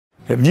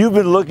Have you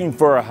been looking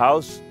for a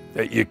house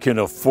that you can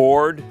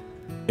afford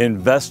in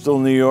Vestal,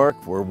 New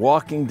York? We're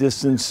walking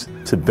distance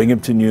to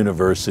Binghamton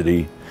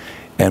University,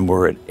 and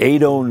we're at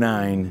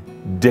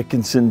 809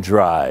 Dickinson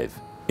Drive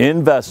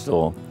in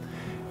Vestal,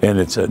 and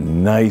it's a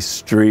nice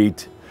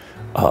street.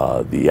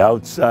 The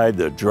outside,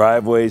 the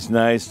driveway's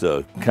nice,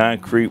 the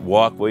concrete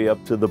walkway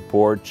up to the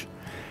porch,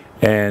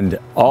 and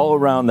all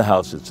around the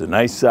house, it's a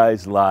nice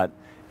sized lot,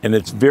 and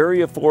it's very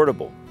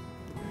affordable.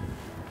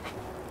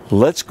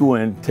 Let's go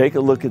in, take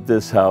a look at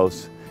this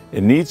house.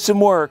 It needs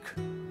some work,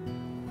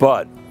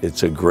 but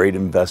it's a great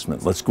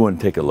investment. Let's go in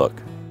and take a look.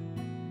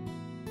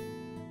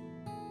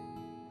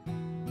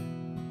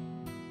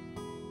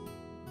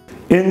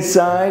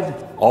 Inside,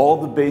 all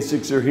the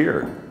basics are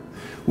here.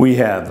 We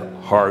have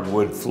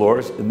hardwood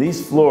floors, and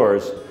these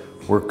floors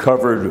were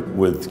covered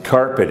with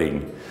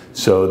carpeting,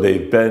 so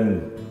they've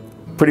been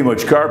pretty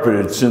much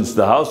carpeted since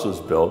the house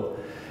was built.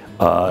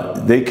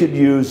 They could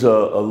use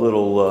a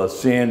little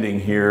sanding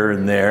here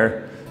and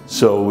there,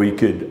 so we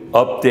could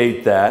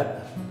update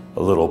that,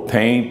 a little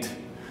paint.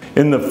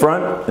 In the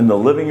front, in the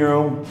living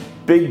room,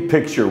 big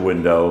picture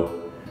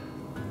window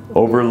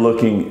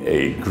overlooking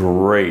a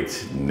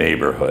great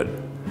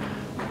neighborhood.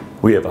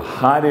 We have a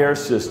hot air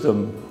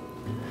system,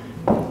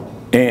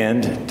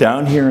 and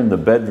down here in the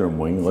bedroom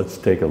wing, let's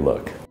take a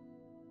look.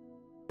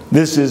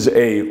 This is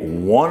a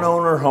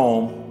one-owner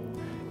home.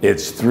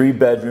 It's 3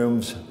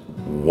 bedrooms,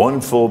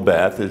 1 full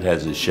bath. It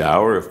has a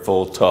shower, a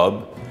full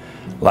tub,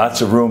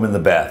 lots of room in the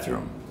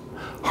bathroom.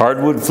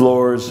 Hardwood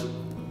floors,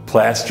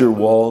 plaster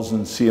walls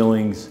and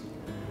ceilings,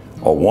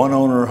 a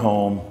one-owner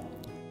home.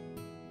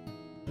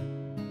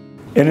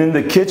 And in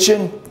the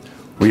kitchen,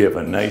 we have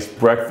a nice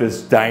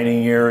breakfast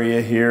dining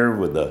area here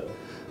with a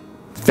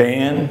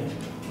fan,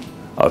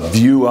 a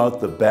view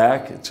out the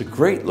back. It's a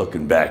great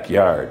looking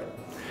backyard.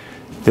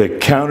 The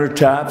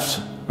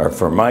countertops are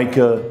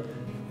Formica.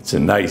 It's a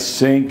nice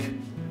sink.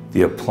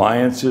 The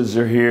appliances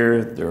are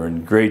here. They're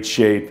in great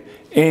shape.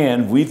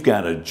 And we've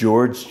got a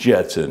George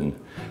Jetson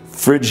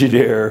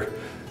Frigidaire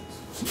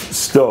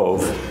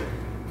stove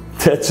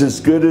that's as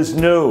good as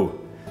new.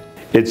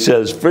 It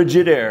says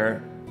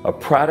Frigidaire, a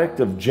product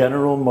of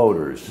General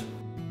Motors.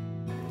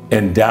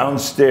 And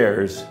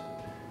downstairs,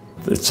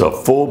 it's a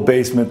full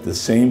basement the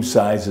same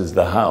size as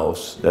the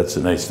house. That's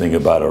the nice thing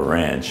about a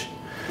ranch.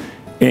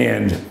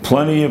 And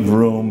plenty of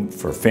room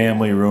for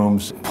family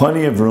rooms,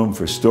 plenty of room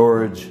for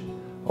storage,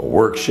 a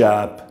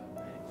workshop,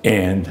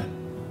 and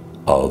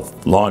a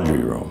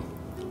laundry room.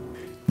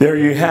 There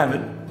you have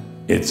it.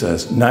 It's a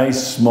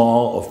nice,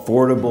 small,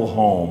 affordable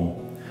home,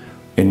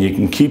 and you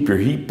can keep your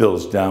heat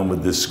bills down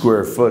with this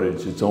square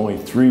footage. It's only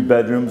 3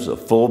 bedrooms, a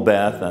full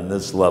bath on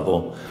this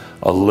level,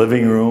 a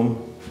living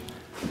room,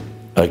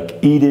 an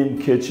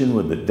eat-in kitchen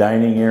with a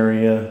dining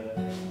area,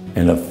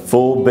 and a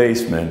full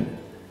basement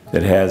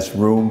that has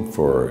room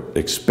for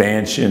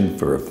expansion,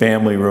 for a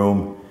family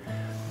room.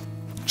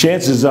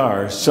 Chances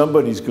are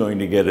somebody's going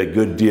to get a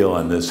good deal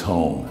on this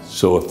home.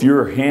 So if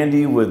you're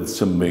handy with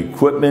some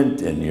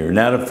equipment and you're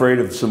not afraid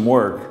of some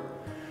work,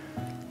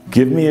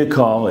 give me a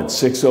call at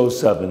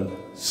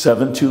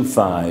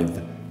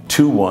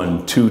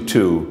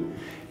 607-725-2122,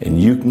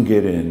 and you can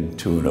get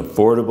into an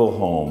affordable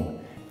home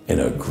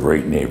in a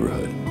great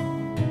neighborhood.